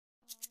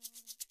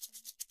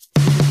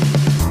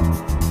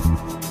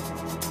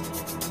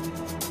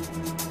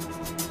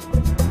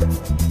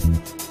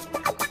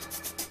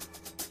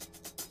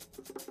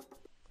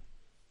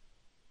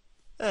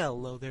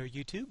Hello there,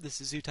 YouTube. This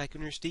is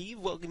Tycooners Steve,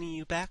 welcoming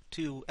you back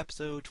to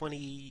episode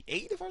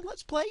 28 of our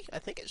Let's Play. I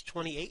think it's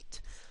 28.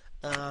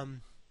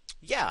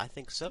 Yeah, I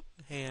think so.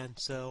 And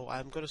so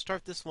I'm going to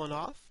start this one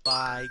off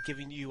by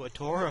giving you a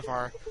tour of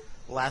our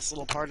last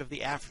little part of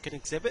the African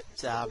exhibit.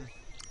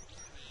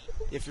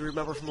 If you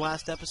remember from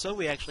last episode,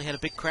 we actually had a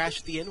big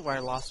crash at the end where I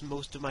lost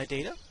most of my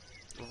data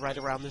right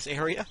around this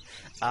area.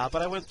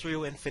 But I went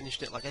through and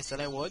finished it like I said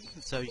I would.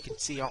 So you can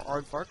see our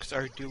aardvarks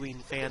are doing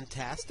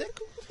fantastic.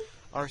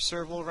 Our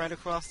serval right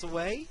across the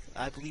way,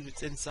 I believe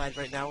it's inside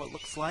right now it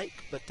looks like,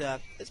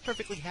 but it's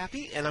perfectly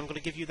happy, and I'm going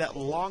to give you that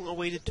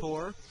long-awaited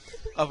tour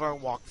of our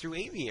walk-through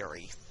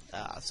aviary.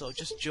 So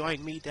just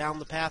join me down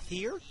the path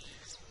here.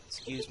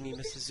 Excuse me,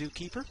 Mrs.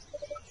 Zookeeper.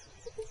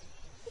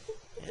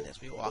 And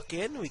as we walk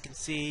in, we can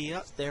see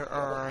there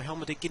are our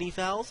helmeted guinea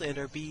fowls and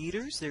our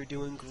bee-eaters. They're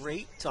doing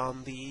great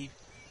on the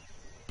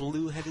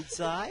blue-headed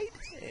side.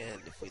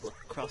 And if we look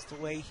across the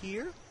way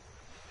here,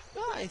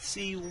 I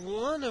see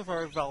one of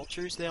our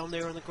vultures down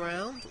there on the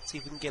ground. Let's see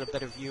if we can get a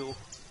better view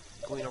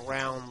going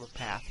around the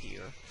path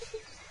here.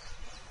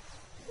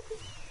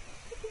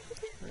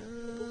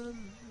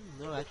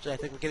 No, actually, I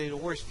think we're getting a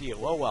worse view.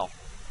 Oh well.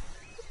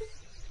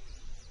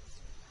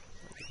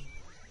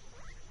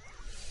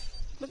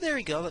 But there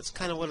we go. That's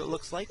kind of what it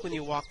looks like when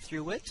you walk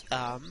through it.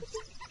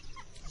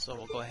 So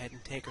we'll go ahead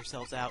and take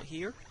ourselves out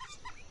here.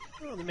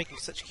 Oh, they're making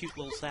such cute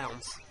little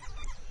sounds.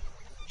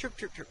 Chirp,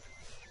 chirp, chirp.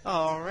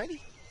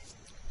 Alrighty.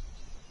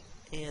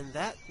 And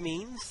that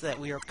means that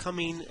we are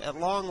coming at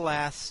long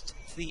last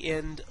to the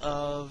end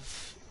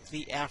of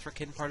the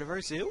African part of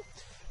our zoo.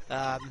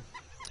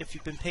 If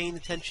you've been paying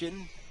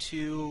attention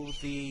to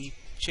the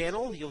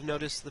channel, you'll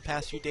notice the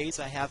past few days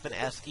I have been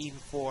asking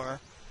for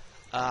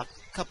a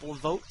couple of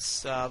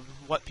votes of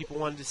what people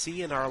wanted to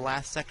see in our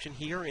last section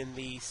here in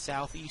the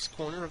southeast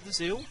corner of the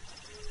zoo,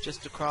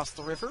 just across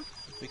the river.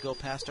 We go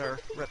past our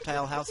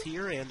reptile house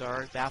here and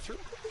our bathroom.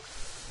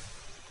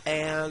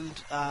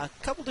 And a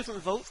couple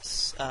different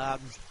votes.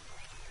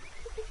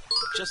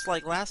 Just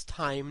like last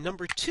time,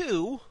 number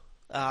 2,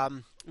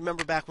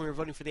 remember back when we were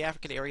voting for the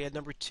African area,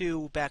 number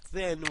 2 back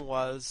then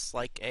was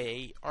like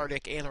a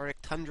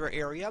Antarctic tundra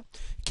area.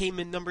 Came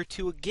in number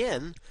 2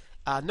 again.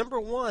 Number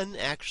 1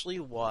 actually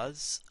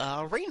was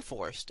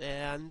rainforest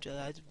and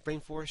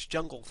rainforest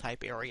jungle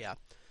type area.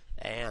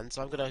 And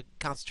so I'm going to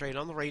concentrate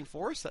on the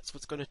rainforest. That's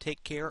what's going to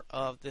take care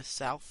of this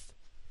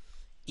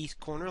southeast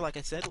corner. Like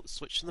I said, let's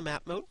switch to the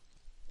map mode.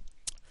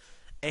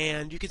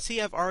 And you can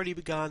see I've already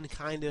begun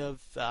kind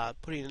of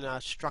putting in a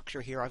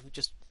structure here. I've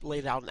just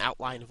laid out an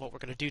outline of what we're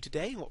going to do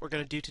today. What we're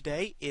going to do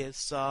today is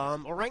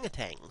some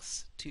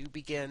orangutans to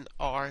begin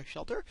our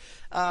shelter.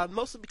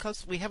 Mostly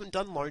because we haven't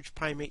done large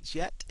primates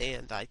yet,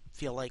 and I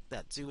feel like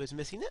that zoo is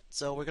missing it.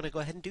 So we're going to go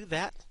ahead and do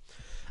that.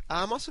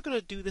 I'm also going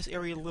to do this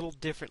area a little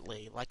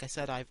differently. Like I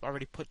said, I've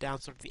already put down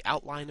sort of the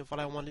outline of what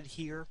I wanted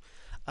here.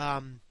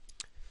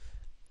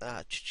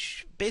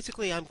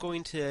 Basically, I'm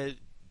going to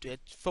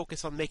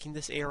focus on making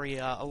this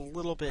area a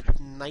little bit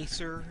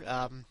nicer.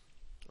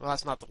 Well,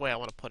 that's not the way I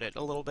want to put it.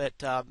 A little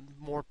bit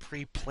more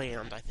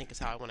pre-planned, I think, is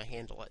how I want to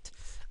handle it.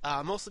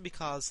 Mostly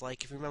because,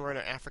 like, if you remember in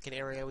our African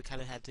area, we kind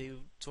of had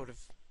to sort of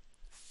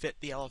fit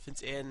the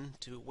elephants in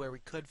to where we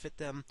could fit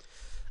them.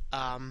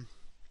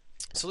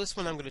 So this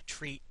one I'm going to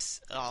treat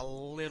a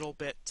little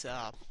bit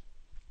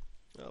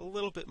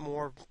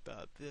more.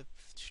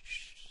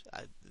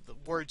 The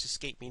words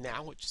escape me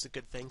now, which is a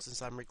good thing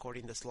since I'm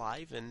recording this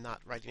live and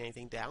not writing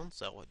anything down,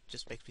 so it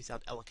just makes me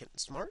sound eloquent and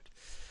smart.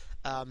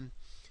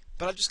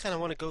 But I just kind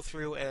of want to go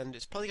through, and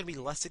it's probably going to be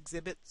less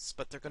exhibits,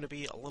 but they're going to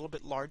be a little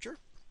bit larger.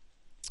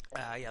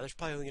 Yeah, there's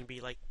probably only going to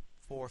be like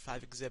 4 or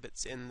 5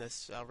 exhibits in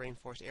this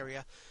rainforest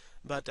area.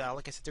 But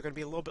like I said, they're going to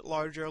be a little bit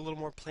larger, a little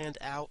more planned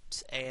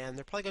out, and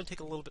they're probably going to take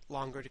a little bit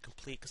longer to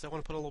complete because I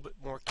want to put a little bit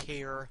more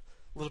care,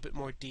 a little bit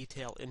more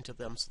detail into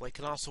them so they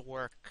can also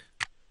work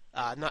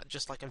not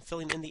just like I'm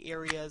filling in the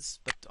areas,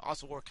 but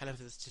also work kind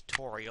of as a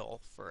tutorial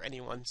for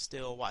anyone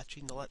still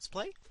watching the Let's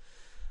Play.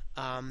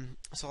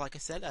 So like I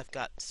said, I've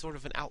got sort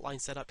of an outline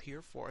set up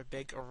here for a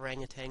big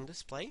orangutan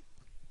display.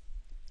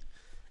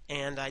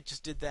 And I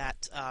just did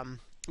that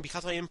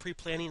because I am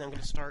pre-planning. I'm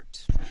going to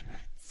start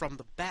from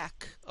the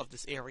back of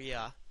this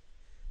area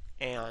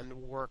and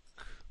work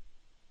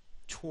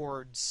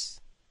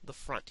towards the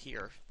front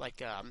here.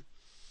 Like,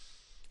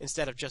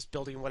 instead of just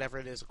building whatever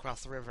it is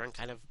across the river and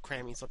kind of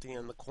cramming something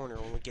in the corner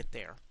when we get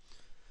there.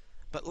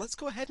 But let's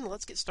go ahead and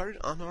let's get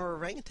started on our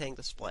orangutan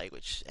display,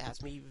 which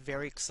has me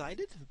very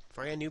excited.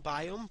 Brand new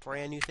biome,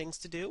 brand new things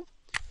to do.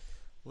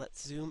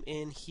 Let's zoom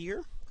in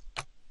here.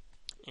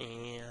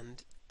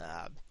 And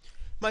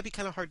might be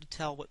kind of hard to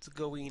tell what's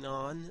going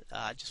on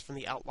just from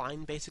the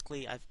outline.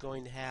 Basically, I'm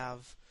going to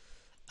have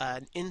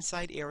an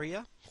inside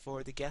area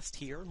for the guest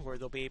here where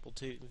they'll be able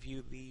to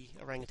view the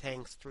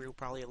orangutans through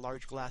probably a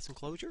large glass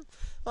enclosure.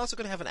 I'm also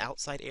going to have an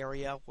outside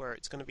area where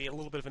it's going to be a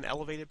little bit of an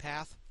elevated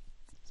path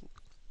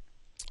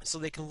so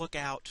they can look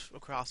out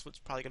across what's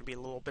probably going to be a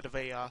little bit of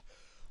a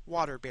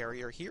water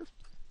barrier here.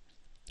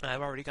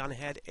 I've already gone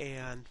ahead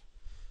and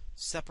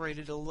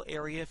separated a little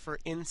area for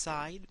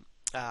inside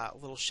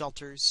little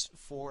shelters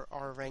for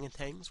our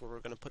orangutans where we're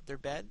going to put their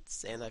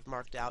beds, and I've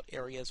marked out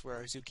areas where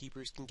our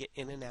zookeepers can get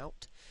in and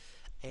out.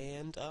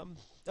 And,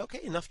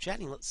 okay, enough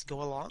chatting. Let's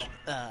go along.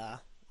 Let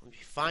me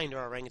find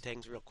our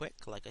orangutans real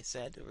quick. Like I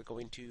said, we're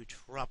going to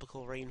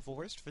tropical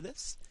rainforest for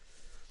this.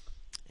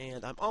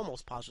 And I'm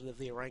almost positive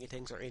the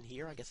orangutans are in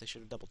here. I guess I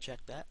should have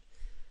double-checked that.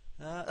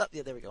 Oh,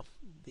 yeah, there we go.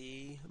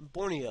 The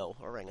Borneo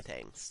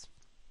orangutans.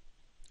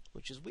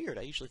 Which is weird.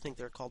 I usually think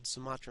they're called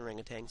Sumatran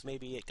orangutans.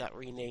 Maybe it got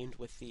renamed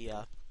with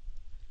the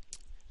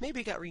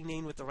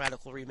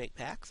Radical Remake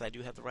packs. I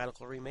do have the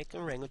Radical Remake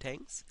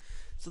orangutans,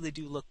 so they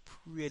do look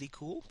pretty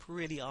cool,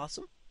 pretty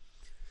awesome.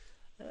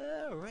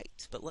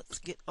 Alright, but let's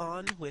get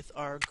on with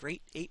our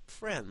great ape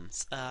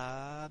friends.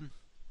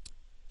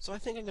 So I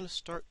think I'm going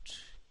to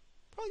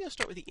probably going to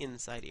start with the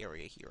inside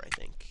area here, I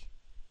think.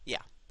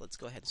 Yeah, let's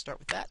go ahead and start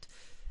with that,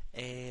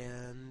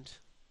 and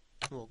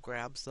we'll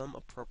grab some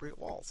appropriate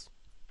walls.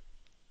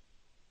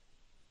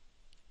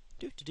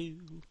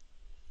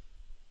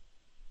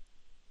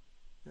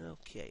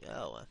 Okay,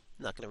 I'm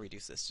not going to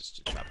reduce this just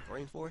to tropical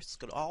rainforest. Let's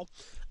go to all.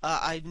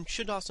 I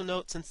should also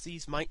note, since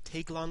these might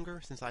take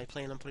longer, since I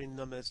plan on putting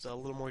them as a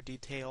little more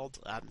detailed,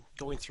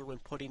 going through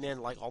and putting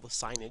in like all the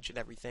signage and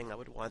everything I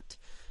would want,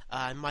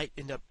 I might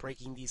end up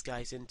breaking these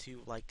guys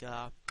into like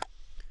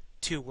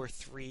 2 or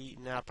 3,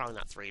 no, probably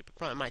not 3, but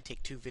probably might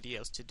take 2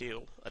 videos to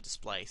do a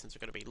display since they're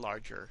going to be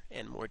larger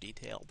and more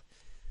detailed.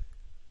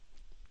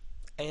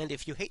 And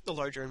if you hate the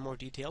larger and more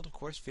detailed, of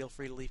course, feel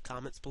free to leave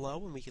comments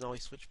below, and we can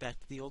always switch back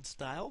to the old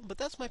style. But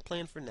that's my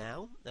plan for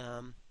now.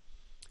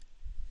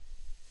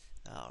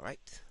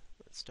 Alright,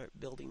 let's start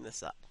building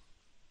this up.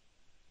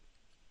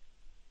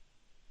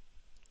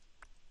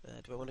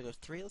 Do I want to go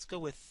 3? Let's go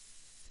with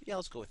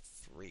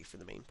 3 for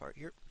the main part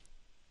here.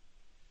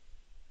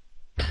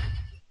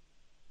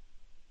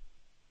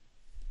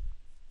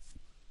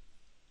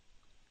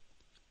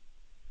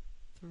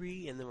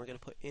 3, and then we're going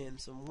to put in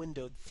some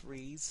windowed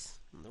 3s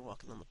when they're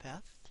walking on the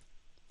path.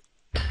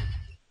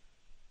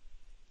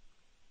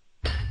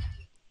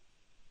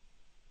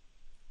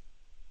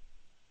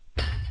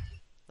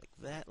 Like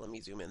that. Let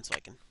me zoom in so I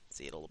can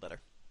see it a little better.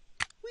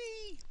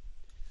 Whee!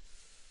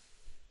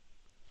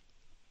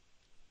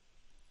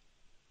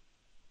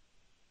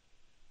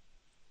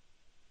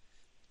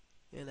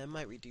 And I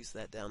might reduce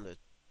that down to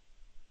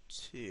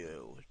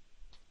 2.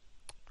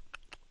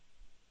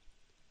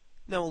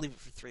 No, we'll leave it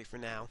for 3 for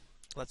now.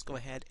 Let's go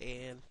ahead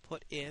and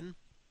put in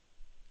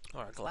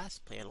our glass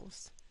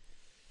panels.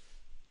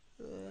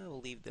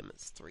 We'll leave them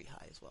as 3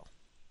 high as well.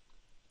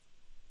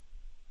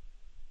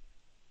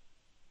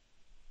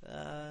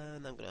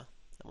 And I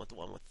want the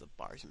one with the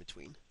bars in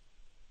between.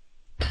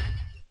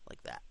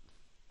 Like that.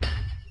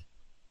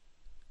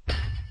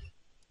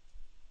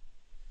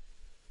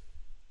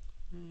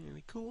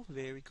 Very cool,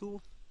 very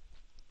cool.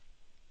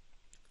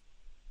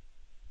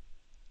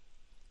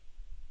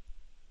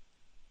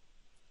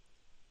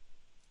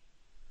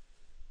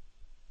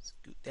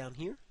 Scoot down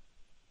here.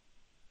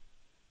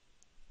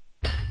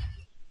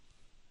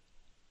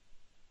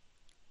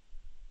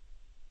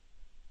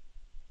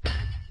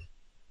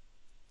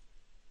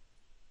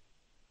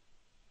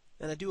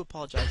 And I do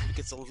apologize if it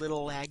gets a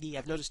little laggy.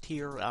 I've noticed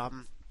here,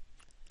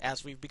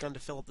 as we've begun to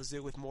fill up the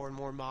zoo with more and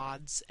more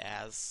mods,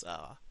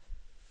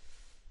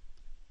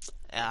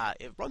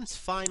 it runs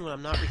fine when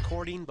I'm not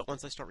recording, but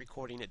once I start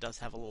recording, it does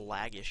have a little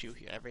lag issue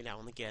here every now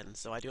and again.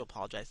 So I do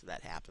apologize if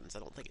that happens. I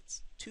don't think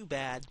it's too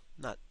bad.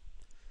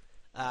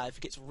 If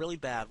it gets really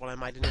bad, what I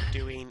might end up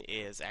doing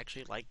is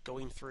actually like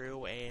going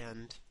through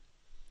and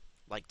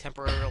like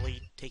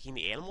temporarily taking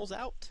the animals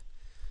out,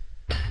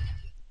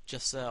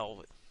 just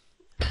so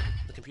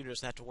the computer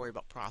doesn't have to worry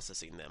about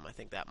processing them. I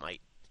think that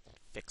might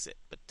fix it,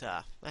 but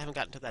I haven't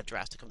gotten to that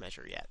drastic a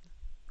measure yet.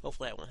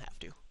 Hopefully I won't have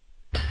to.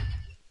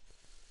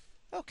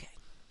 Okay.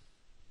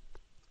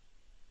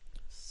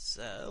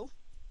 So,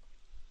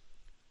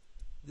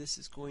 this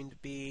is going to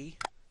be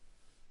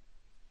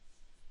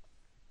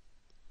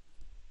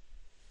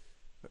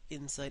our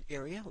inside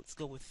area. Let's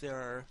go with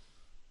our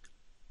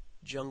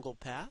jungle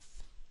path.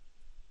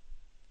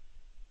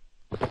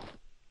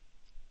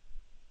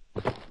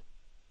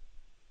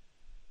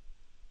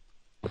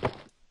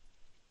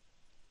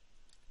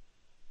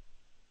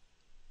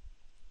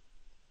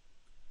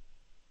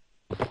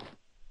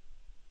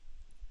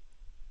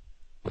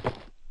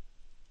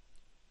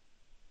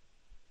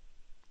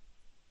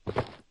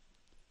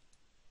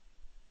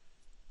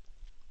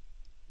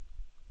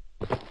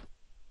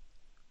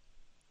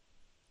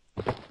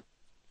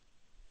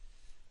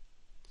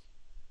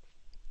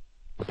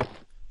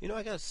 You know,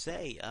 I gotta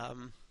say, I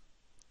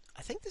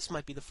think this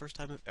might be the first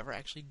time I've ever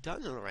actually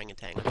done an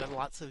orangutan. I've done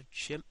lots of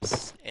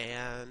chimps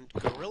and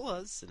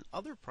gorillas and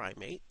other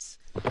primates.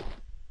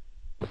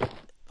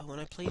 But when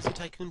I play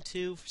Tycoon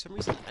 2, for some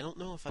reason, I don't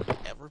know if I've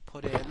ever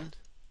put in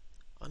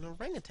an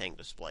orangutan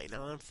display,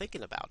 now that I'm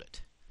thinking about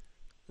it.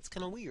 That's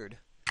kind of weird.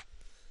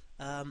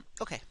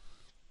 Okay.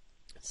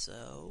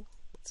 So,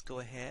 let's go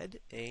ahead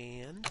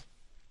and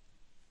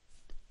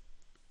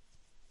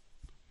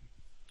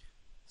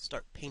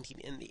start painting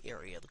in the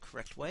area the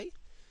correct way.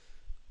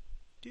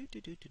 Do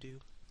do do do do.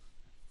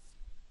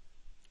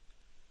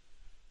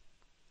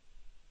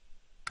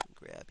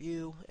 Grab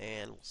you,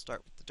 and we'll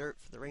start with the dirt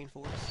for the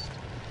rainforest.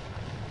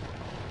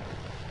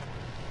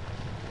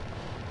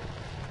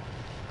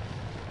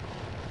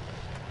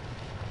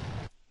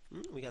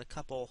 We got a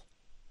couple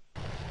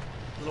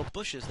little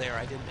bushes there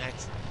I didn't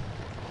accidentally.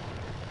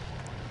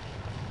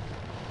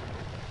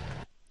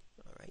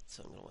 Alright,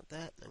 so I'm going to want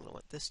that. I'm going to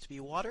want this to be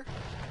water.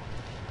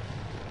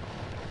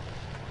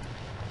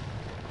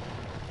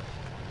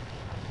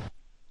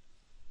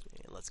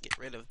 And let's get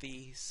rid of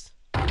these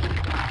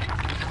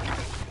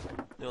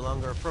no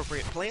longer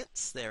appropriate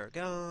plants. They're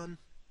gone.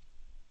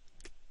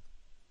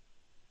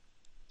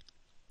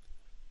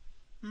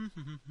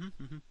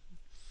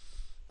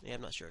 Yeah,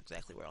 I'm not sure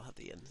exactly where I'll have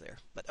the ends there,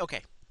 but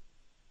okay.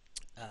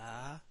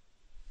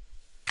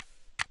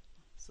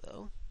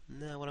 So,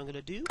 now what I'm going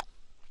to do,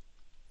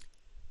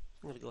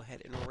 I'm going to go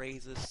ahead and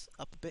raise this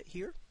up a bit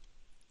here.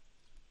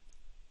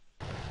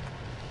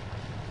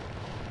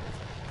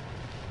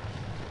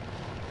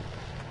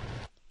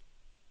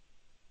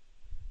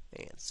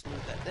 And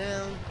smooth that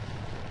down.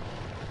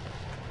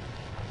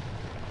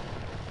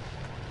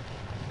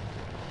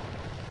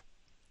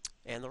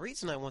 And the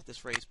reason I want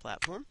this raised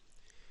platform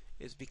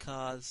is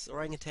because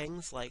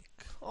orangutans, like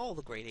all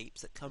the great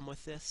apes that come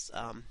with this,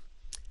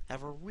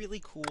 have a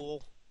really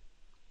cool,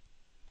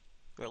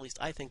 or at least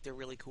I think they're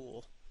really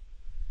cool,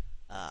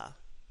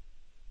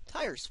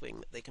 tire swing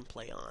that they can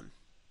play on.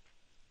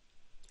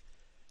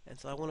 And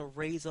so I want to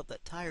raise up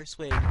that tire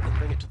swing and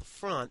bring it to the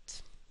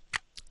front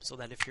so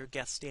that if you're a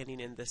guest standing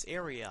in this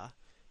area,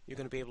 you're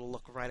going to be able to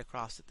look right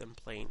across at them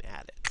playing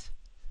at it.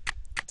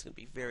 It's going to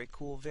be very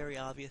cool, very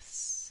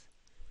obvious.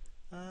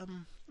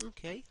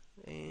 Okay,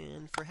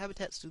 and for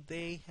habitats, do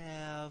they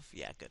have...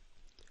 Yeah, good.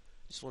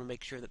 Just want to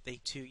make sure that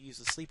they too use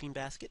the sleeping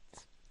basket.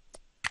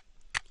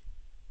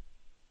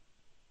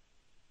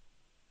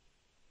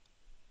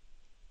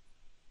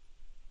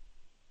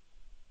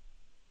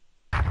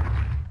 I'm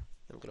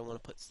going to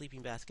want to put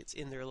sleeping baskets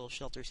in their little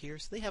shelters here,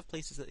 so they have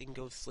places that they can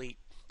go sleep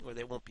where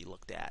they won't be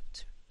looked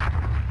at.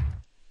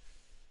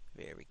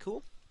 Very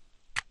cool.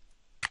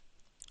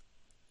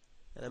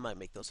 And I might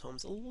make those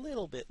homes a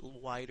little bit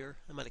wider.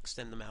 I might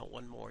extend them out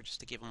one more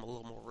just to give them a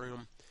little more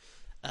room.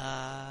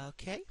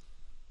 Okay.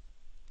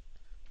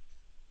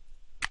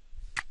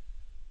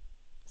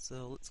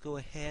 So let's go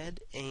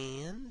ahead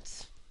and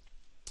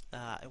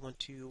I want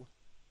to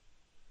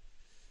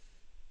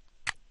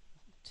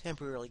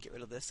temporarily get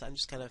rid of this. I'm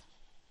just kind of...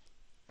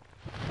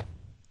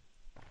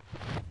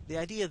 The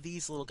idea of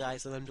these little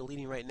guys that I'm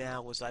deleting right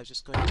now was I was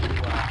just going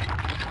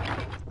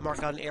to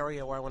mark out an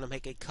area where I want to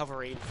make a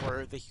covering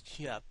for the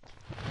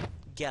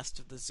guest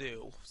of the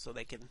zoo so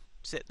they can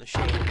sit in the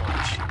shade and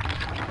watch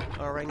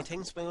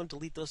orangutans. I'm going to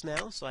delete those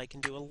now so I can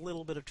do a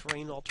little bit of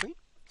terrain altering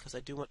because I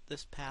do want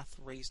this path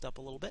raised up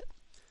a little bit.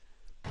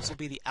 This will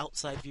be the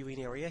outside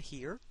viewing area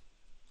here.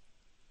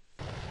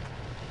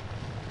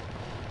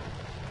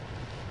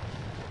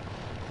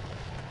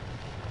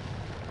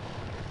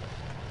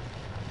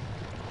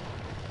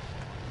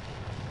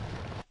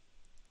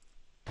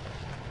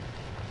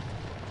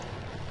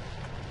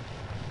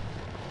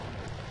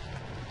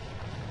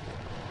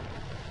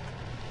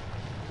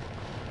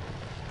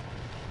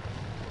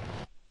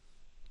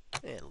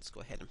 And let's go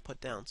ahead and put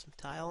down some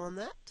tile on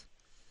that.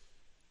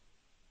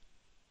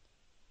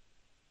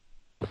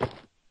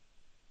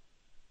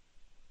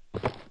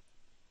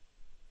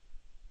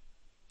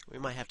 We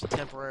might have to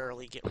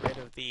temporarily get rid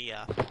of the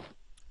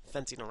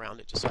fencing around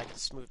it just so I can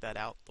smooth that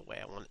out the way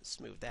I want it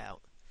smoothed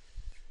out.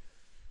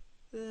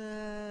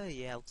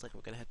 Yeah, looks like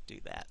we're going to have to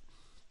do that.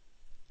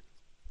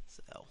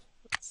 So,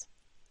 let's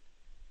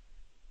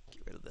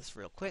get rid of this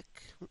real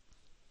quick.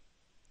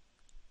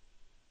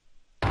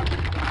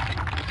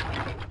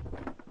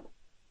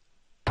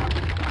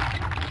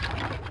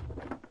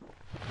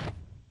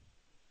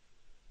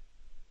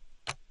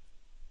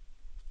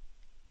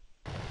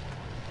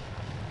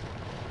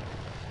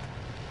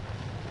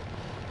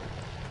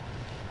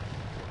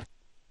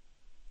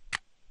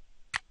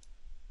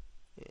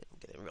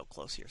 Real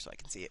close here so I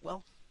can see it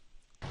well.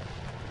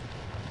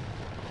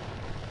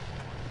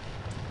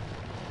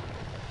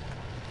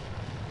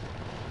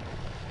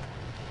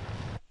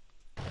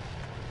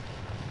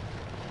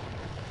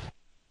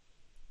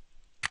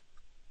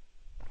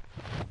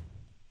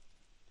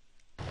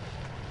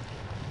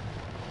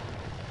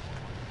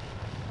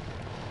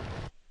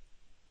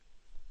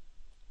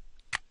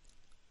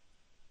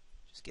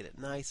 Just get it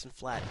nice and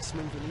flat and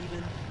smooth and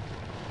even.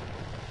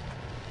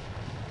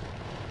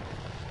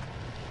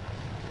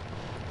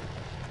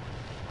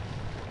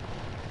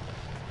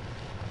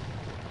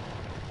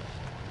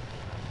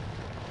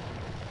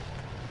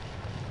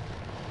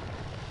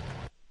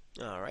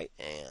 Alright,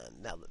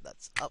 and now that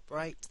that's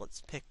upright,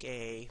 let's pick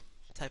a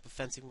type of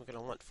fencing we're going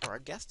to want for our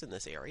guest in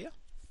this area.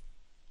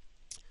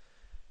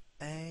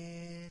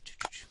 And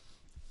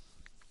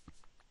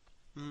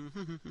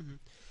I'm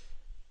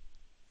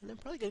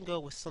probably going to go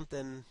with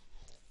something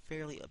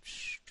fairly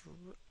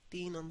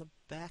obstructing on the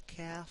back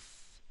half.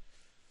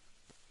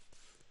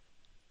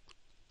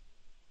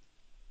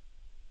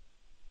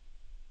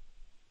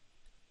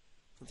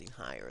 Something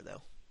higher,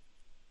 though.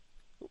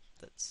 Oh,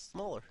 that's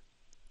smaller.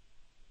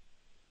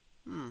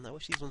 I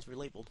wish these ones were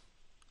labeled.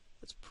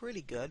 That's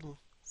pretty good. We'll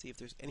see if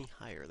there's any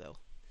higher, though.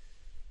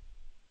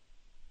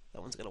 That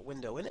one's got a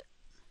window in it.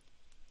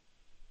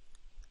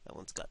 That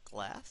one's got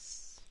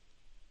glass.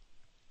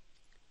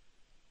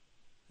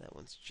 That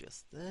one's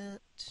just that.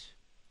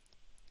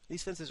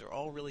 These fences are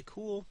all really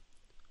cool.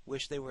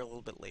 Wish they were a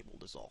little bit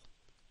labeled is all.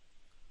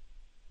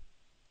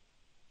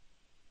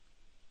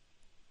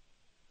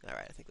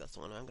 Alright, I think that's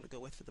the one I'm going to go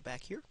with for the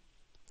back here.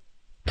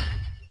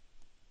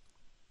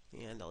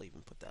 And I'll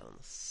even put that on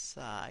the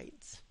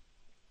sides.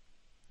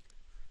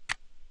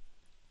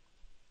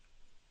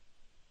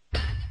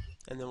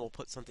 And then we'll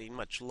put something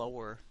much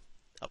lower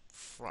up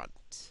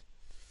front.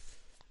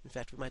 In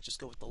fact, we might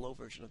just go with the low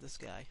version of this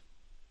guy.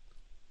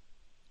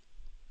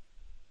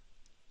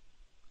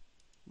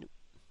 Nope.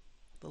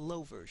 The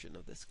low version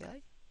of this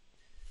guy.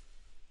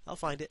 I'll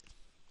find it.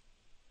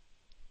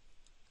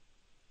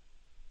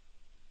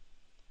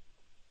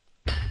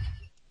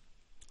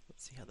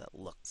 Let's see how that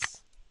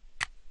looks.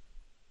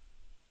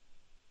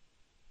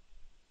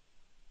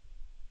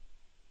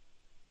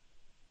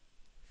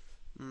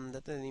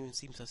 That doesn't even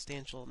seem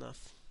substantial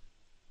enough.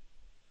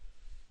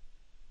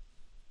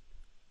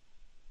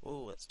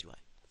 Oh, that's too high.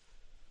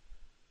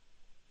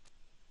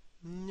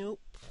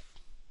 Nope.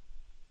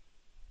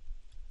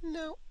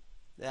 Nope.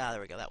 Ah,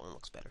 there we go. That one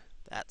looks better.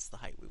 That's the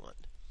height we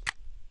want.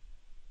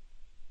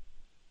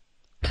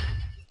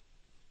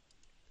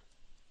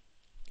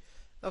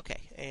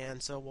 Okay,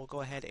 and so we'll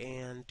go ahead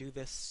and do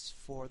this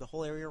for the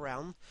whole area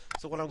around.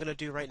 So what I'm going to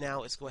do right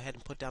now is go ahead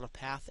and put down a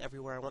path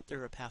everywhere I want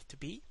there a path to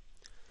be.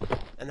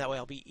 And that way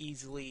I'll be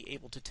easily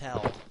able to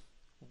tell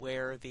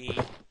where the...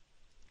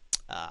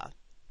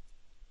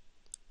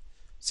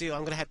 So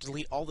I'm going to have to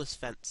delete all this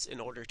fence in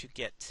order to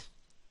get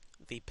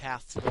the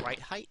path to the right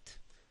height.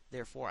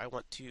 Therefore, I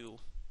want to...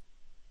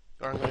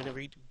 Or I'm going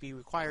to be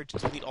required to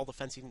delete all the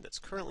fencing that's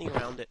currently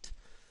around it.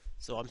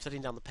 So I'm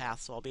setting down the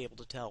path so I'll be able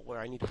to tell where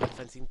I need to put the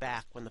fencing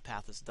back when the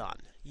path is done.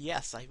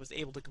 Yes, I was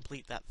able to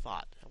complete that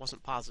thought. I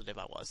wasn't positive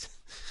I was.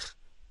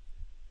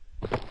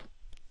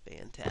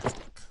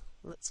 Fantastic.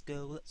 Let's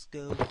go, let's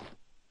go.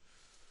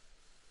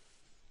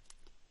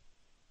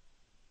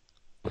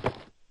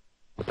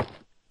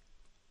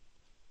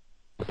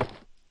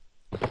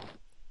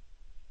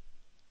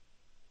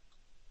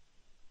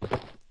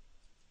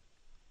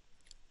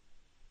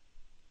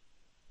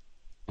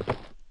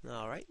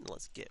 Alright,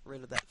 let's get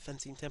rid of that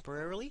fencing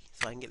temporarily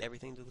so I can get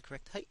everything to the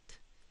correct height.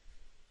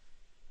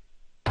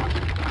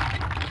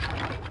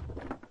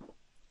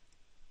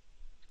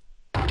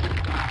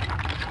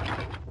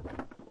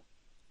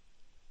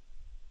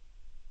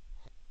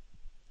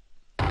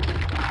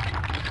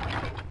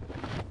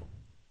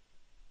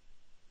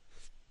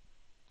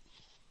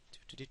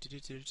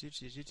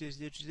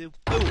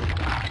 Boom!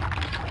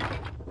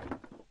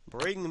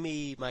 Bring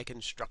me my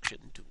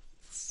construction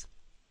tools.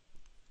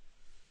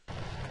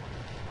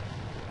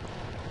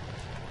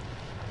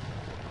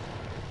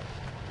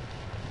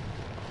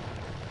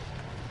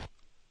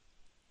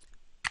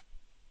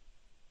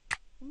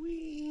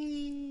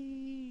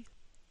 Whee!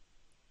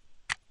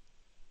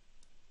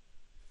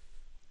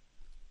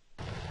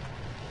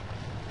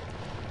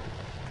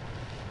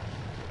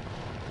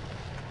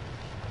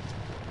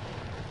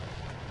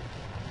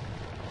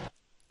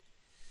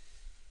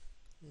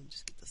 And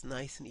just get this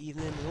nice and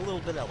even and a little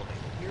bit elevated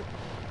here.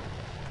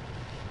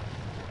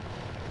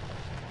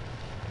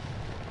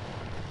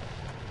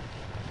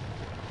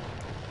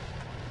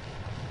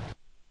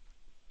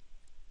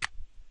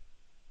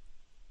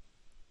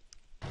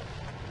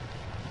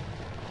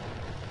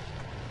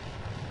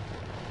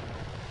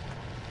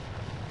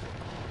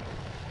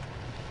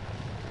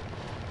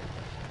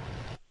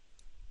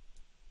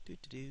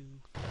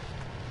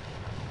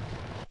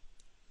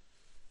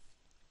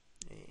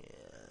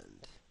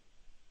 And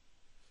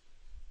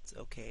it's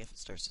okay if it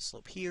starts to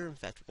slope here. In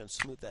fact, we're going to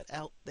smooth that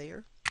out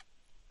there.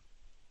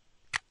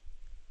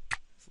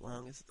 As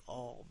long as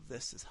all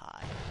this is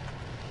high.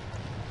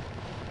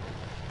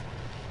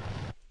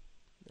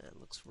 That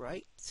looks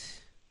right.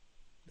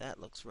 That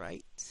looks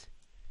right.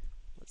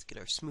 Let's get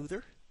our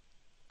smoother.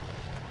 And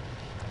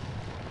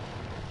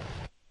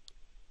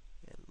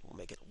we'll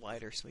make it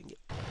wider so we can get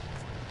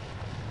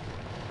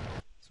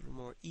sort of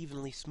more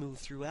evenly smooth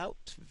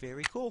throughout.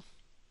 Very cool.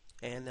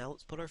 And now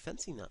let's put our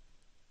fencing up.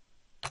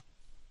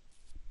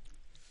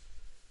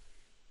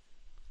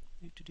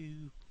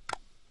 Do-do-do.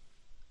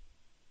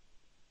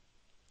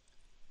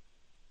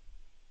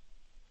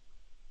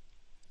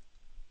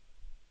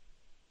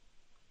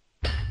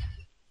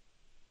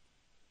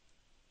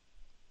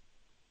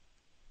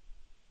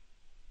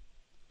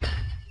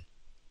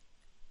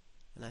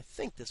 And I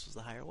think this was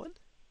the higher one.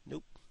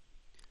 Nope.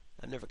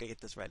 I'm never going to get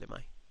this right, am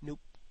I?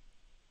 Nope.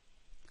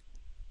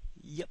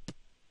 Yep.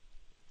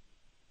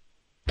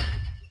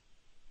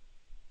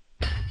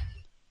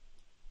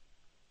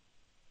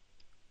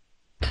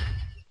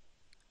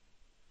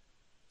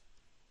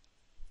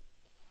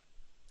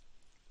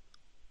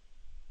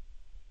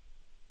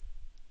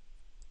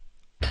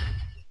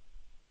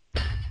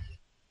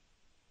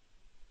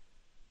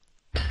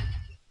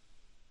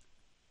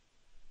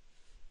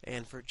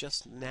 And for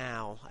just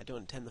now, I don't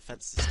intend the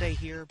fence to stay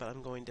here, but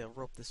I'm going to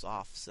rope this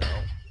off, so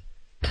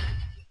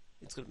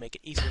it's going to make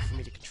it easier for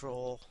me to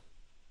control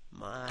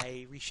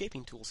my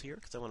reshaping tools here,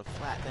 because I want to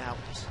flatten out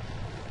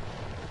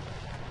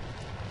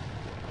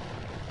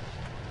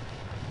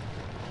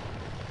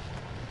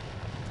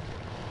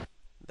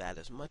that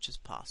as much as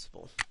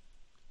possible.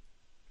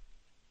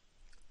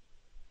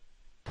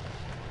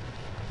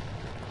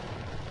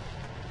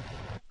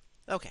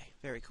 Okay,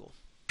 very cool.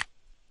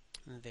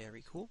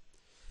 Very cool.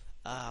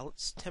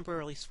 Let's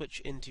temporarily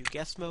switch into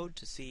guest mode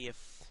to see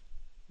if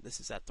this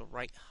is at the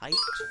right height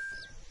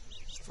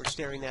for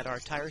staring at our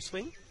tire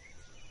swing.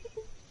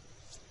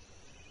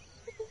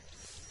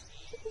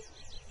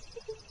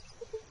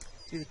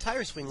 See, the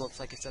tire swing looks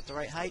like it's at the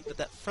right height, but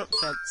that front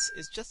fence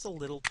is just a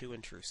little too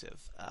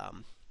intrusive.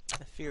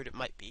 I feared it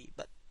might be,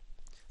 but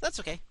that's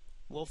okay.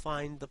 We'll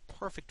find the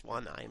perfect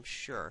one, I am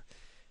sure.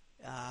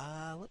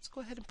 Let's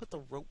go ahead and put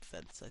the rope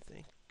fence, I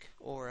think.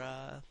 Or,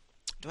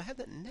 do I have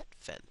that net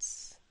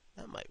fence?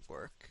 That might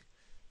work.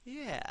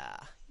 Yeah.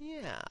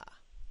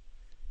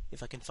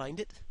 If I can find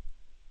it.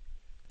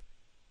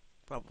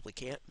 Probably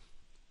can't.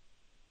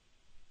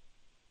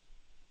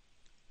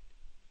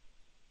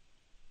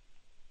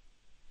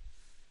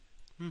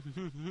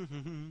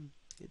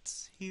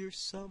 It's here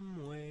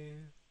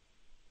somewhere.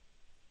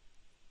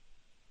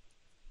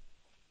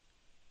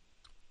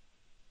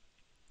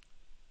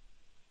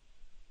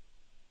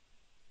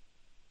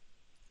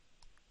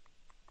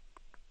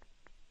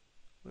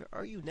 Where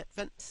are you, net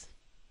fence?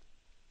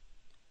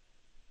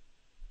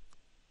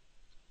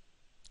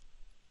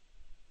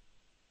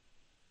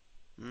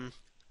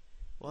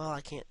 Well, I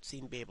can't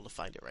seem to be able to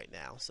find it right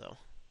now, so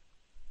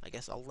I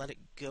guess I'll let it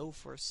go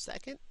for a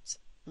second,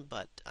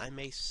 but I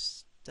may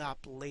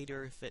stop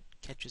later if it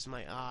catches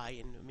my eye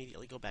and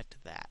immediately go back to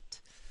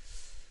that.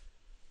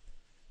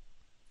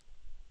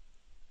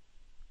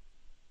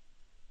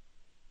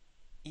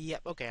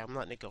 Yep, okay, I'm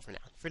letting it go for now.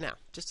 For now,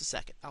 just a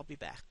second. I'll be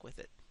back with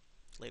it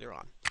later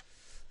on.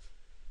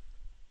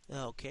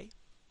 Okay,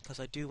 because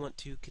I do want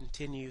to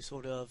continue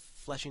sort of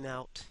fleshing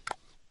out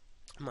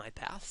my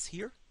paths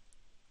here.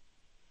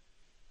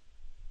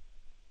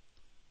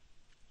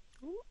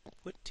 Ooh,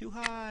 went too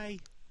high.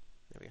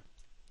 There we go.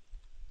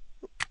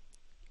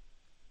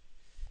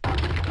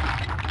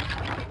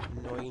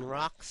 Annoying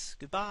rocks.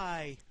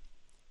 Goodbye.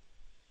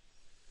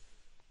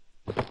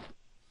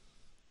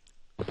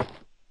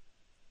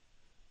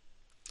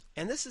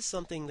 And this is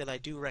something that I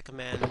do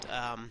recommend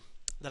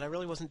that I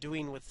really wasn't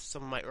doing with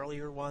some of my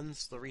earlier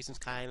ones. The reasons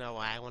kind of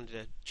why I wanted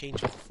to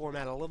change the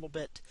format a little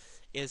bit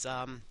is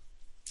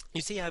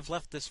you see, I've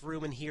left this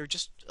room in here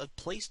just a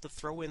place to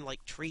throw in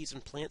like trees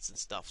and plants and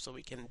stuff so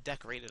we can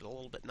decorate it a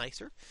little bit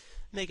nicer.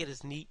 Make it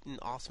as neat and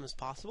awesome as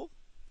possible.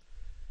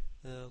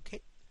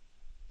 Okay.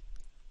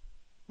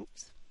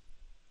 Oops.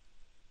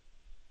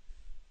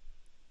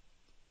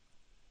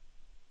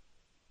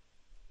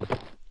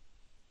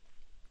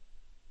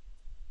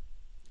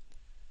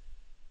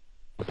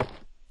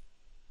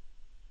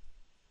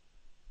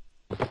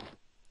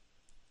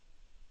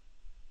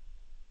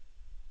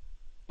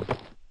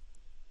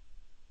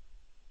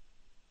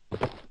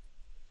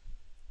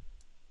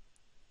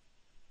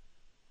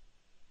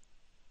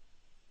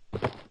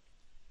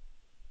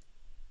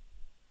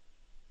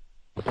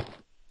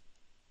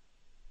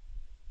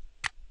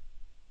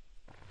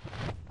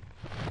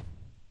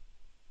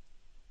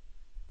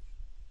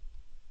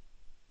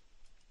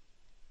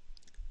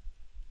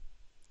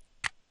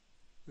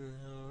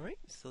 Alright,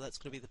 so that's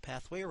going to be the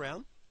pathway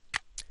around.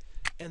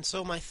 And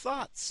so my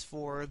thoughts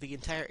for the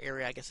entire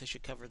area, I guess I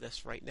should cover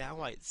this right now,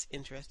 why it's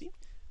interesting,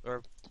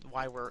 or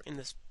why we're in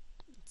this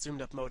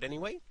zoomed up mode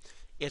anyway,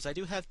 is I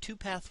do have two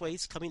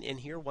pathways coming in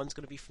here. One's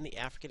going to be from the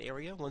African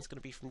area, one's going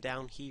to be from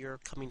down here,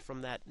 coming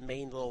from that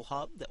main little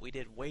hub that we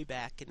did way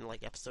back in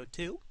like episode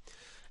 2.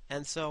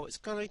 And so it's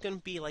going to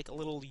be like a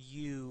little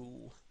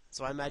U.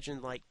 So I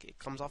imagine like it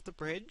comes off the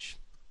bridge,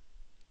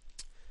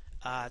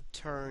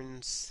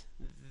 turns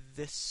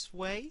this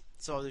way,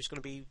 so there's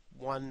going to be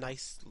one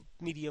nice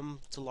medium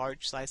to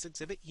large size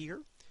exhibit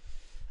here.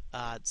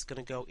 It's going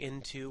to go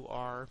into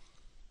our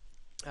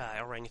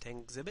orangutan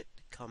exhibit,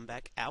 come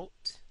back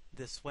out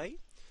this way,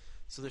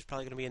 so there's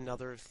probably going to be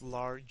another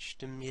large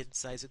to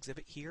mid-size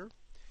exhibit here,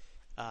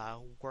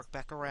 work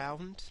back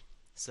around,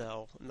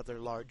 so another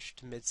large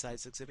to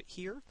mid-size exhibit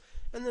here,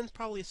 and then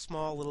probably a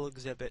small little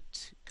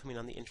exhibit coming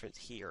on the entrance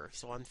here.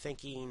 So I'm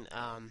thinking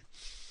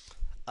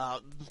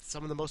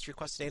some of the most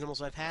requested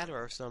animals I've had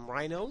are some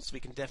rhinos. We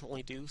can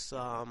definitely do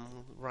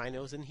some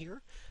rhinos in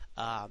here.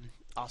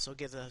 Also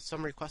get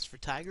some requests for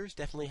tigers.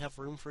 Definitely have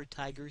room for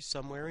tigers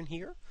somewhere in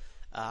here.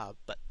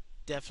 But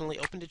definitely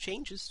open to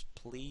changes.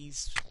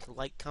 Please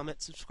like,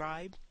 comment,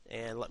 subscribe,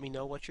 and let me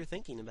know what you're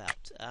thinking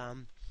about.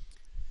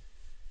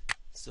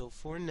 So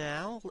for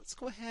now, let's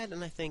go ahead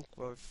and I think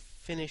we'll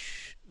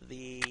finish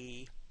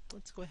the...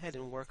 Let's go ahead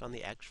and work on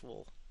the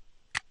actual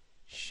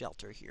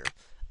shelter here.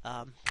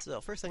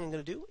 So first thing I'm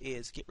going to do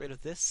is get rid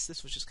of this.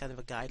 This was just kind of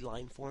a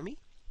guideline for me.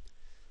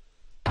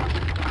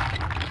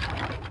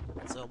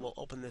 So we'll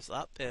open this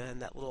up,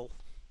 and that little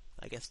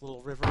I guess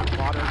little river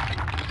water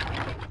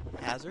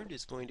hazard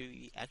is going to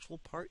be actual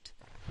part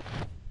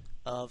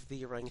of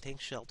the orangutan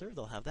shelter.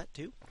 They'll have that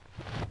too.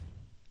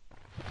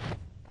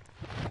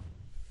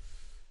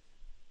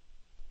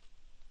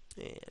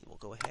 And we'll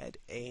go ahead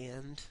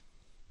and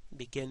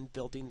begin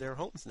building their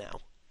homes now.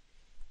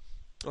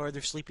 Or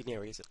their sleeping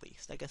areas, at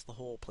least. I guess the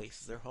whole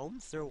place is their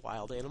homes. They're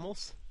wild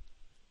animals.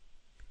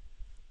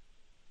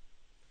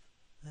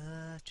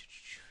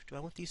 Do I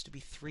want these to be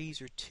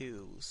 3s or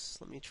 2s?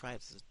 Let me try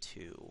it as a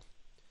 2.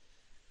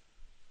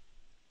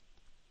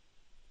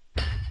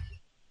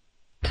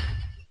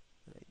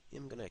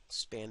 I'm going to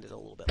expand it a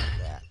little bit like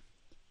that.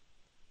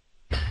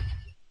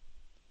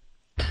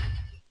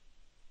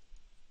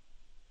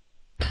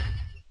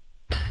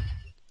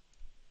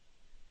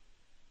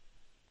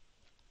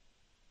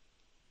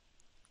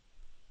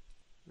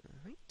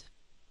 Alright.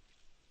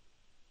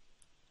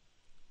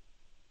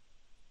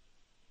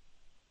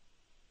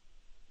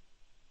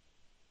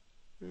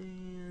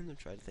 And I'm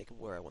trying to think of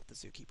where I want the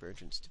zookeeper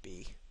entrance to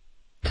be.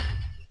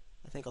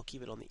 I think I'll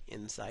keep it on the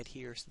inside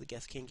here so the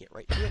guests can't get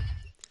right to it.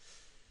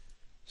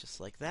 Just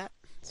like that.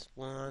 It's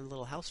one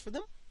little house for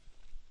them.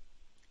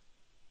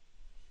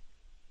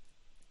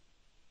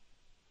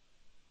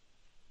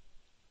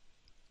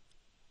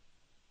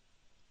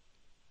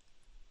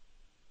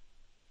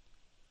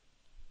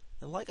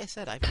 And like I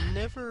said, I've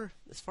never,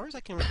 as far as I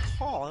can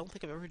recall, I don't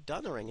think I've ever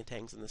done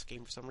orangutans in this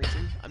game for some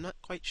reason. I'm not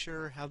quite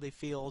sure how they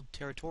feel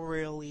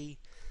territorially,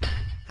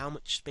 how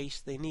much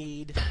space they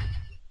need.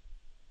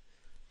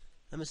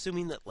 I'm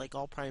assuming that, like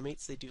all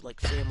primates, they do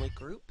like family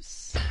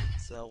groups,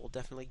 so we'll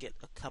definitely get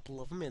a couple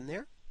of them in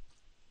there.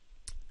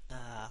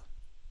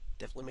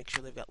 Definitely make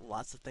sure they've got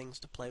lots of things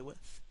to play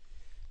with,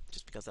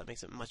 just because that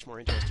makes it much more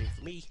interesting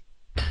for me.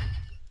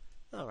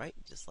 Alright,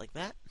 just like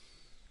that.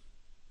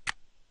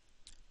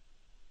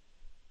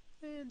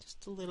 And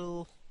just a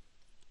little...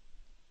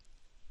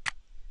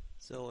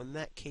 So in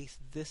that case,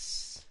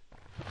 this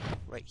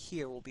right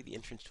here will be the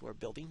entrance to our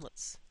building.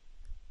 Let's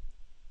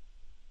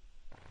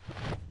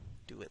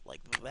do it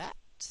like that.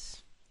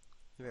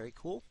 Very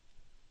cool.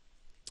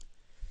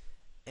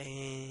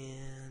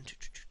 And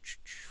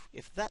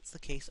if that's the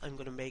case, I'm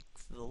going to make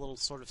the little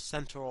sort of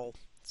central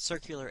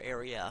circular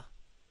area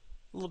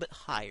a little bit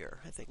higher.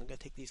 I think I'm going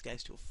to take these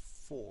guys to a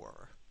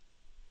 4.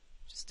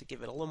 Just to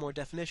give it a little more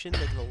definition,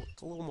 make it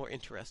look a little more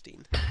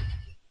interesting.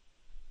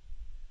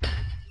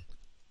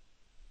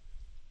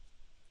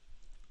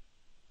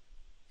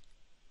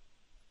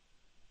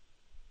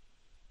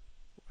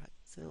 Right,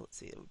 so let's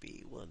see, it would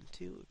be 1,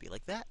 2, it would be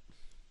like that.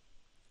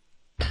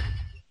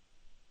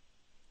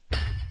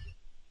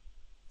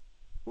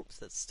 Oops,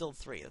 that's still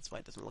 3, that's why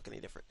it doesn't look any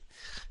different.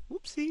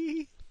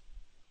 Whoopsie!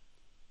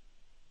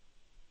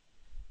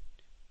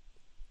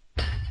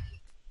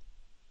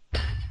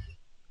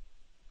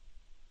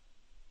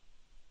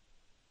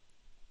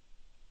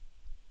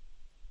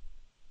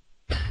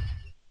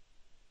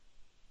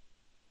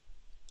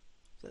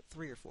 Is that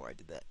 3 or 4? I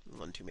did that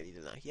 1 too many,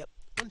 didn't I? Yep,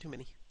 1 too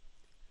many.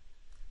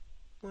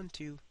 1,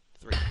 2,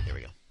 3. There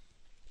we go.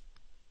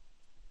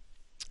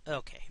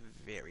 Okay,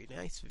 very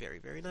nice, very,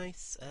 very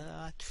nice.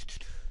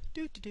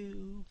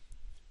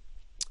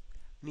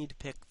 Need to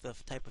pick the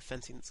type of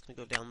fencing that's going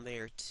to go down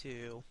there,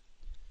 too.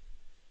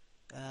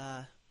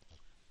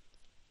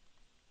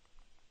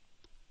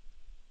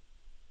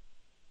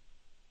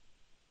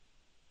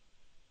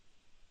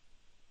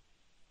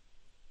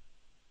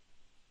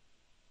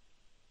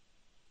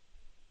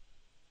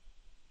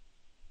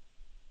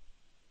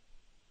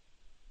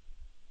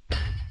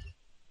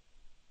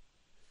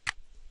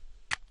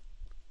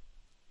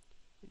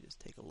 Just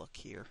take a look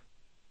here.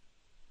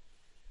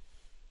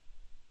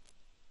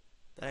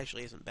 That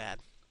actually isn't bad.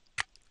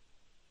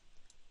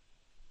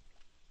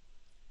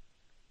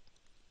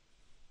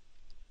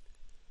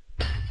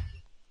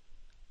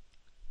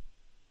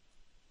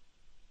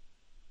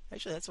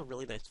 Actually, that's a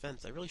really nice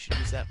fence. I really should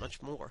use that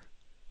much more.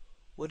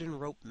 Wooden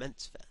rope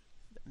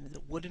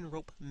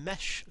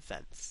mesh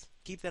fence.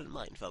 Keep that in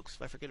mind, folks.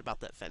 If I forget about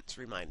that fence,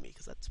 remind me,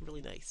 because that's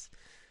really nice.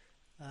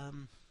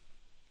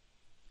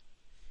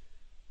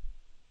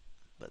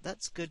 But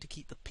that's good to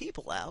keep the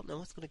people out. Now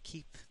what's going to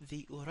keep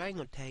the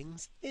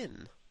orangutans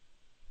in?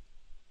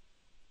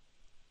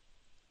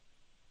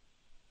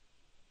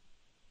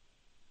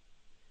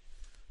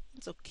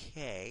 It's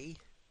okay.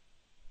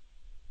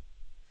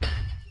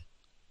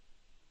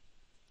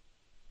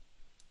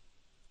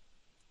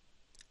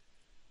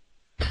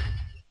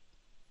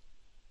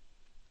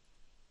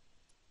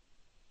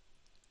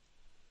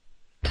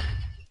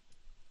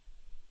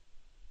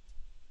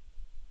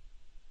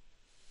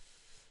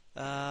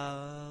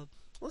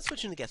 Let's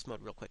switch into guest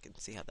mode real quick and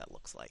see how that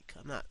looks like.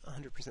 I'm not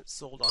 100%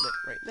 sold on it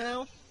right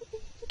now.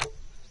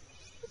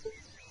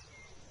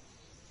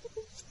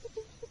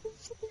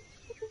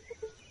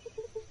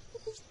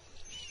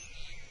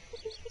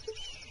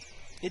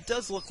 It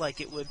does look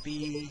like it would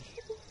be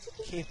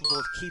capable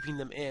of keeping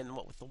them in,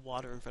 what with the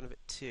water in front of it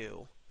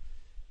too.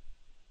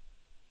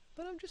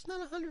 But I'm just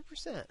not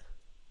 100%.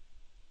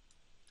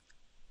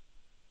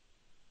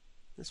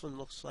 This one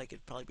looks like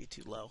it'd probably be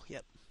too low.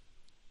 Yep.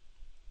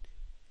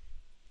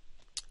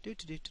 Do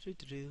do do do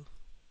do do.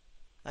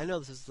 I know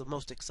this is the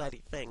most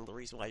exciting thing. The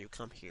reason why you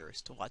come here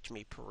is to watch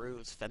me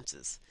peruse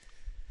fences.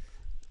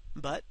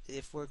 But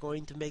if we're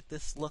going to make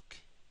this look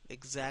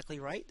exactly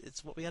right,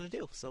 it's what we got to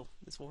do. So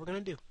it's what we're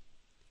going to do.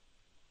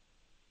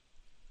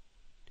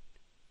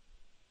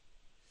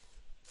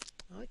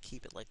 I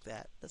keep it like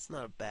that. That's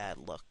not a bad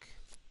look.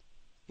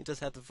 It does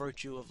have the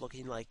virtue of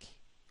looking like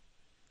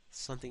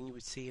something you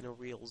would see in a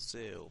real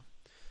zoo.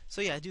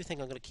 So yeah, I do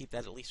think I'm going to keep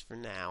that at least for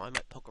now. I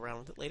might poke around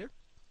with it later.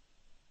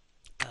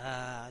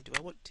 Do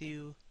I want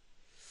to...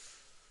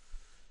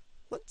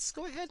 Let's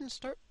go ahead and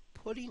start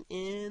putting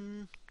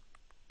in...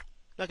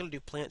 Not going to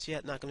do plants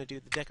yet, not going to do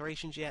the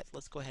decorations yet.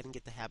 Let's go ahead and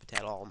get the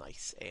habitat all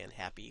nice and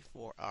happy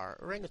for our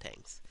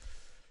orangutans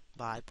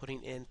by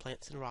putting in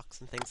plants and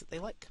rocks and things that they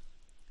like.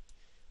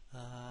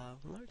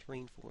 Large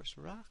rainforest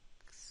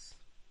rocks.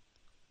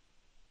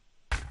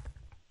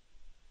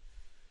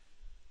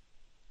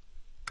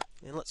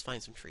 And let's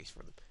find some trees for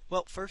them.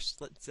 Well,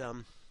 first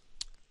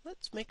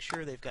let's make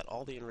sure they've got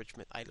all the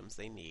enrichment items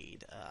they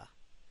need.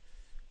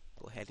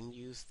 Go ahead and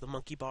use the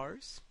monkey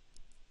bars.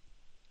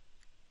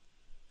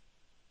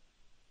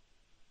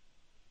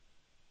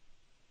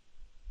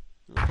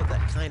 We'll put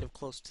that kind of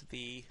close to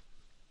the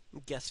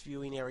guest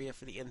viewing area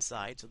for the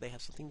inside, so they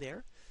have something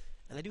there.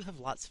 And I do have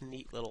lots of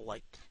neat little,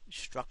 like,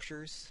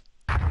 structures.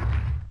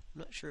 I'm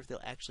not sure if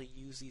they'll actually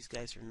use these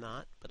guys or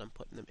not, but I'm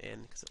putting them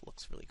in because it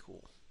looks really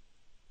cool.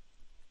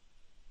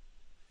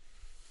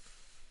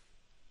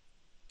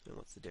 And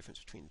what's the difference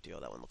between the two? Oh,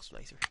 that one looks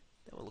nicer.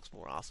 That one looks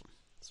more awesome.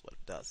 That's what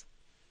it does.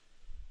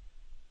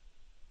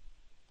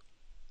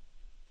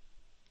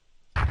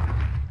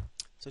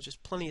 So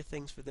just plenty of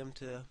things for them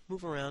to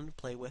move around and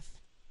play with.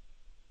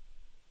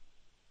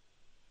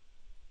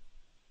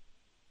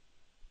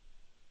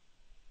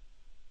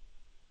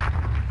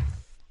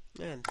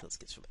 And let's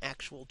get some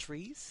actual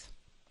trees.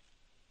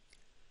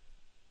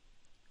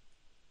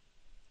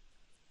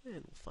 And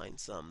we'll find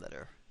some that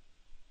are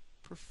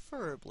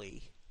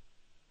preferably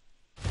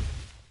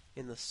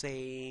in the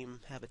same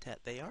habitat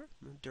they are.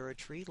 The Dura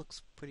tree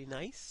looks pretty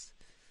nice.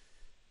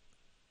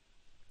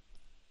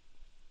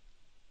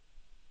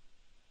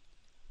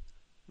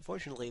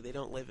 Unfortunately, they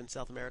don't live in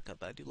South America,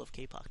 but I do love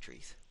kapok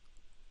trees.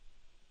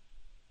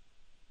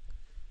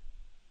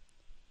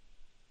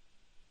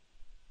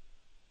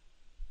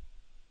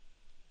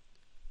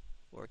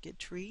 Orchid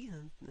tree,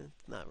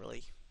 it's not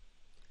really...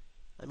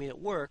 I mean, it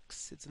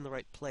works, it's in the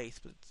right place,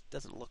 but it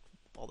doesn't look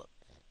all that...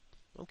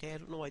 Okay, I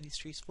don't know why these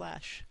trees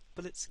flash,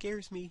 but it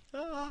scares me.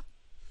 Ah!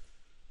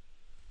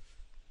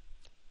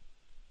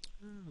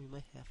 We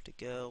might have to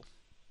go...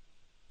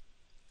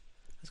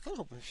 I was kind of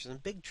hoping for some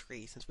big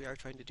trees, since we are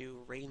trying to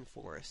do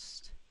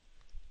rainforest.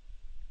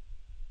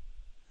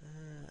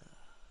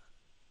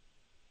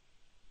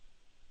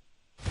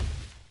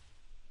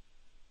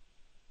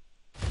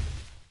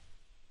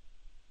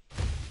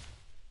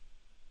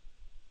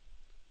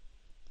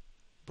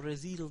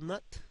 Brazil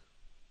nut.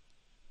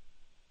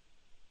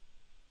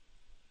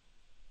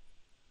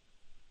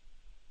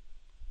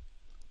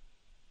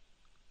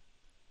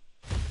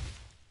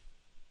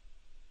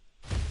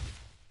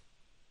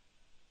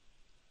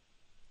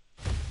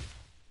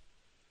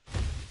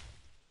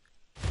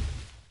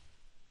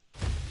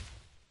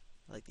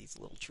 I like these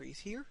little trees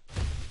here.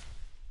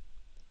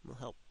 Will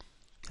help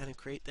kind of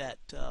create that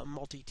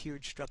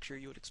multi-tiered structure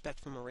you would expect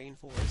from a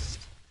rainforest.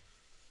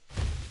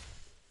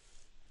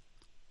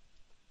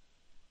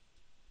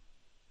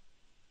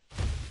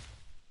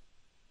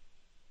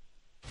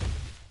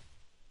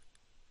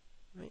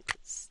 Right,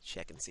 let's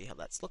check and see how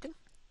that's looking.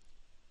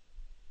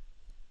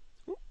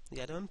 Ooh, you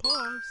gotta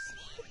unpause.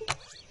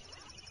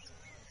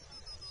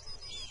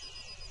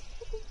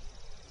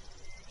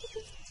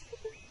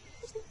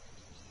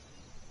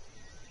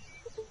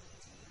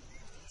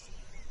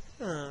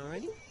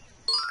 Alrighty.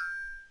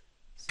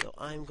 So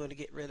I'm going to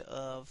get rid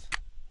of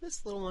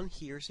this little one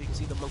here so you can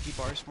see the monkey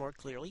bars more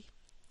clearly.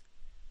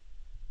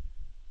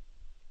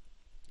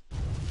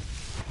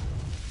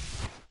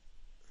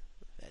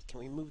 Can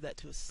we move that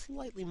to a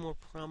slightly more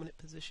prominent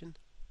position?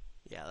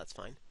 Yeah, that's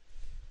fine.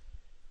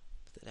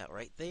 Put that out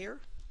right there.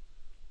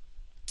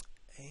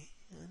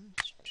 And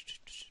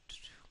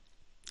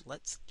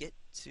let's get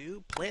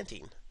to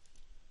planting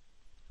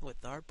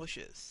with our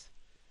bushes.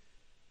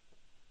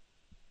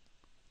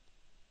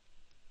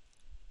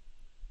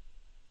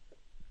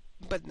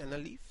 Banana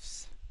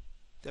leaves.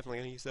 Definitely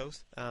going to use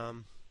those. I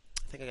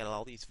think I got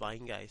all these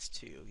vine guys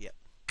too. Yep.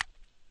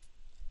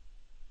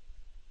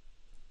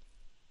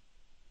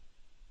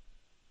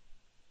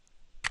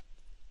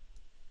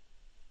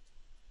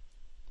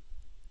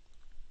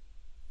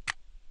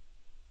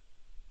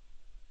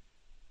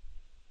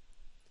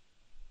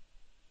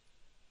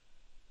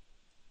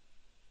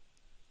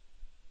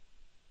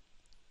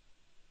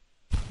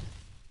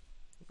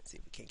 Let's see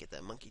if we can't get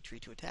that monkey tree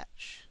to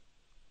attach.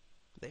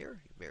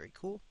 There. Very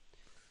cool.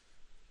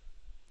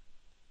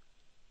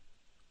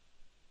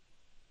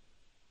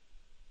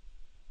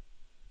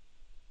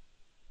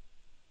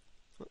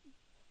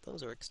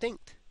 Those are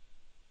extinct.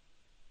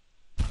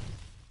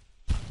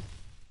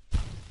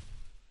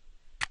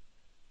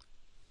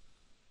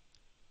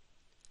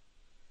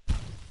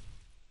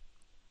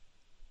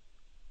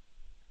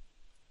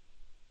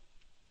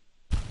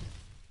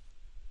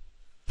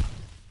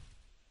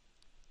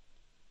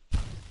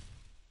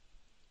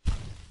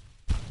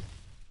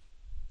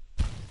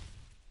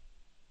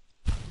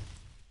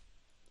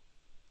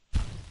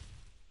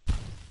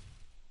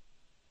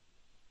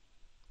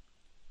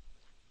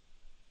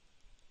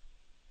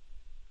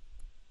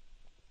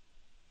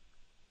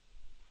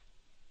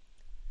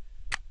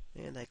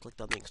 And I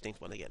clicked on the extinct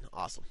one again.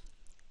 Awesome.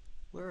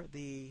 Where are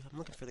the... I'm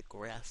looking for the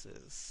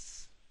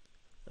grasses.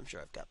 I'm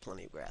sure I've got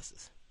plenty of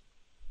grasses.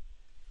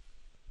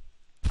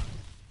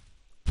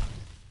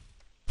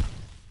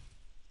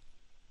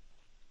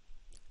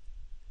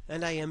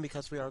 And I am,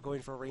 because we are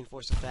going for a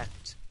rainforest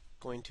effect,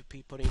 going to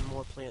be putting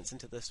more plants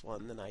into this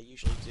one than I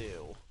usually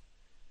do.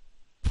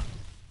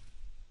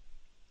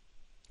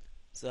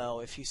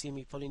 So if you see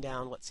me putting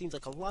down what seems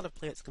like a lot of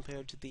plants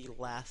compared to the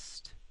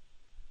last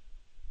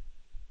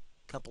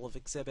couple of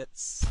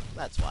exhibits,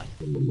 that's why.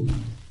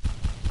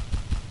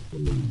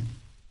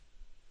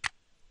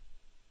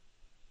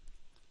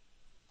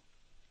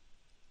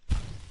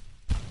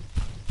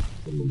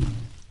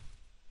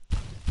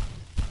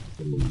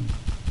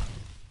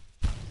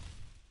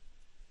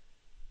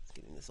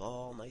 Getting this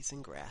all nice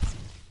and grassy.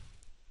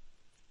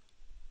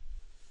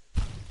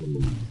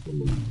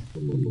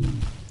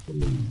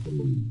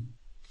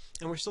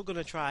 And we're still going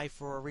to try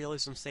for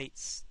realism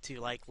sakes to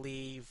like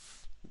leave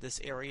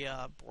this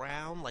area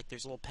brown, like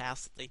there's little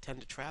paths that they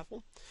tend to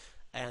travel.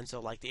 And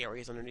so like the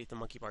areas underneath the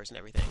monkey bars and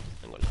everything,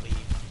 I'm going to leave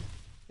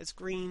as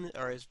green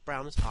or as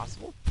brown as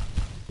possible.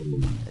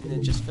 And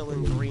then just fill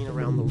in green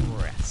around the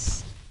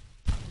rest.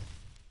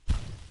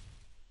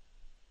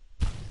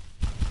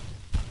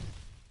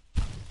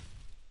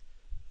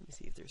 Let me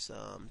see if there's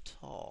some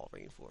tall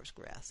rainforest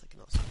grass I can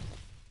also...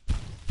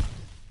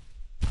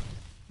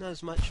 Not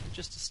as much, but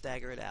just to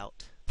stagger it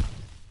out.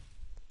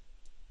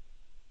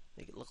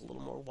 Make it look a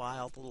little more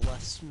wild, a little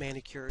less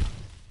manicured.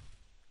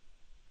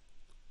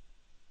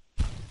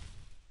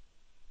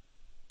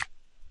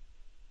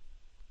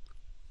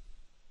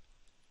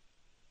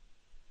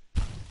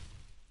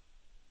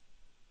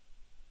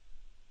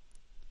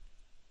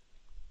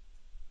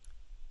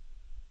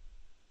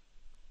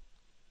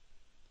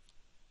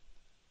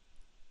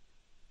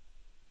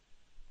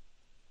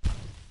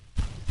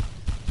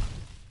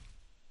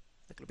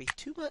 Not going to be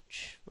too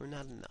much, or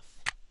not enough.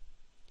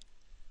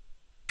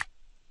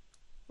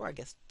 Or I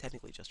guess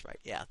technically just right.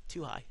 Yeah,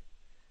 too high.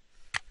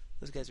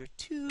 Those guys are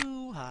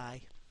too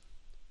high.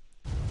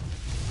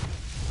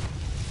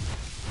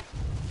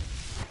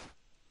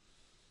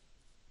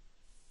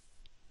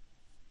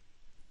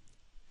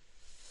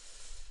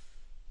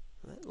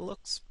 That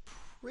looks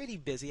pretty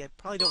busy. I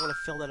probably don't want to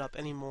fill that up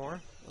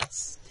anymore.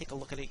 Let's take a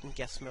look at it in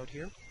guest mode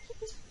here.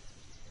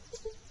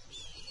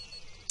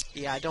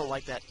 Yeah, I don't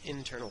like that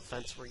internal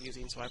fence we're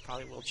using, so I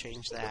probably will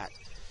change that.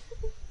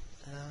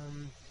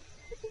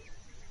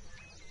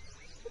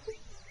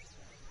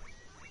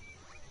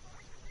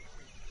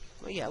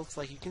 Well, yeah, it looks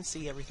like you can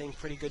see everything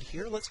pretty good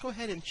here. Let's go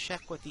ahead and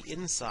check what the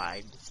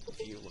inside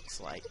view looks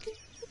like.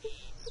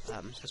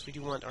 Because we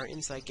do want our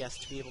inside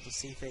guests to be able to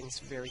see things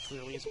very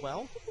clearly as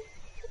well.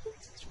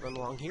 Let's run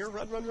along here.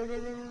 Run, run, run,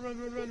 run, run, run,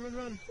 run, run, run,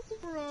 run,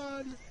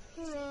 run,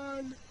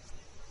 run.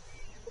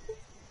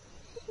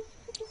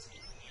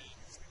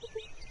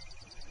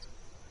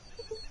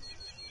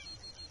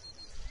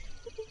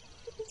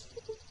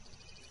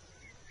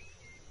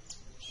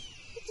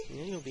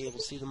 And you'll be able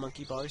to see the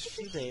monkey bars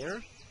through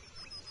there.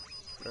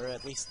 Or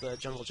at least the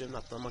jungle gym,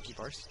 not the monkey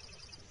bars.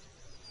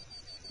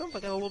 Oh, I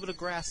got a little bit of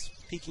grass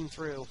peeking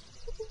through.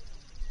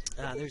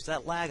 There's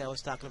that lag I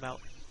was talking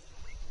about.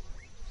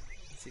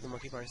 See the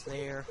monkey bars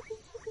there.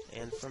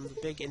 And from the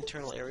big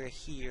internal area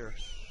here.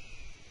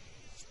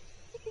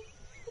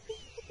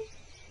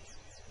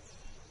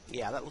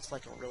 Yeah, that looks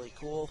like a really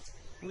cool,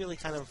 really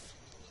kind of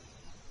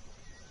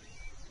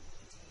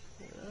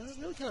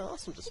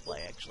awesome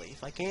display, actually,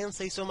 if I can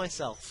say so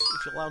myself,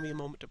 if you allow me a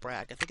moment to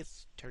brag. I think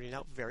it's turning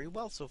out very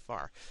well so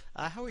far.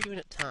 How are we doing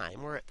at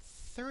time? We're at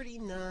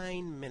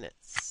 39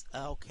 minutes.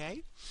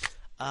 Okay.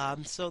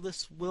 So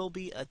this will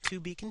be a to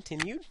be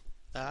continued.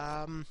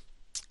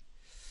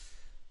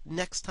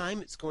 Next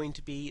time it's going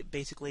to be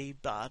basically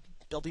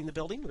building the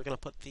building. We're going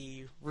to put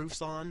the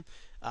roofs on.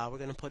 We're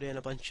going to put in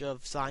a bunch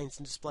of signs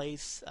and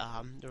displays.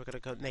 We're going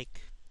to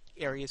make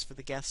areas for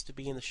the guests to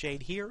be in the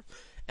shade here.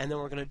 And then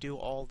we're going to do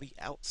all the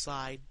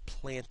outside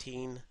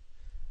planting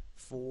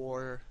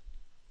for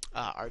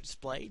our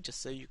display,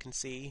 just so you can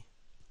see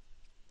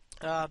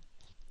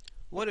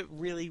what it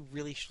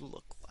really should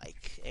look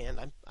like.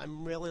 And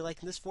I'm really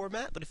liking this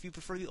format, but if you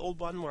prefer the old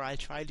one where I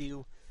try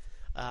to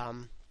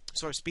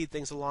sort of speed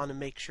things along and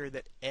make sure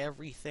that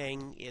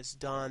everything is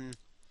done,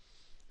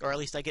 or at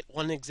least I get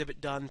one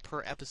exhibit done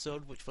per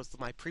episode, which was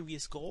my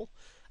previous goal,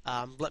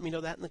 let me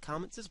know that in the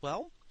comments as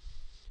well.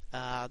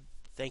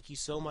 Thank you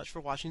so much for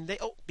watching today.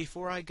 Oh,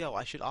 before I go,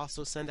 I should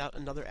also send out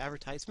another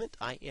advertisement.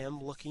 I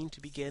am looking to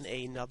begin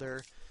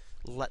another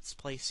Let's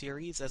Play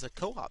series as a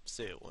co-op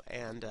zoo.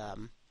 And,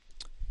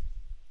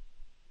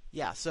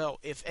 yeah, so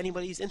if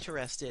anybody's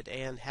interested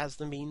and has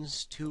the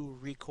means to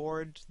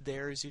record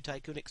their Zoo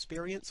Tycoon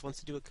experience, wants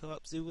to do a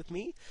co-op zoo with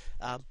me,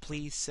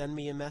 please send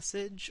me a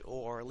message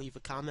or leave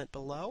a comment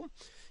below.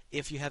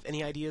 If you have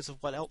any ideas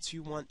of what else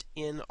you want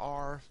in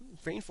our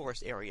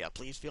rainforest area,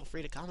 please feel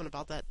free to comment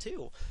about that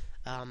too.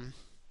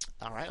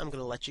 Alright, I'm going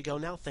to let you go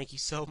now. Thank you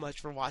so much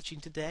for watching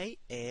today,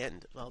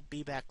 and I'll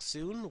be back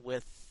soon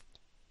with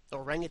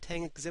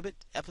Orangutan Exhibit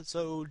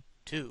Episode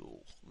 2,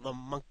 The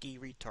Monkey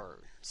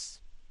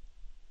Returns.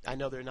 I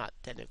know they're not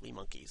technically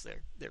monkeys,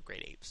 they're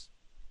great apes.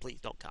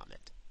 Please don't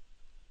comment.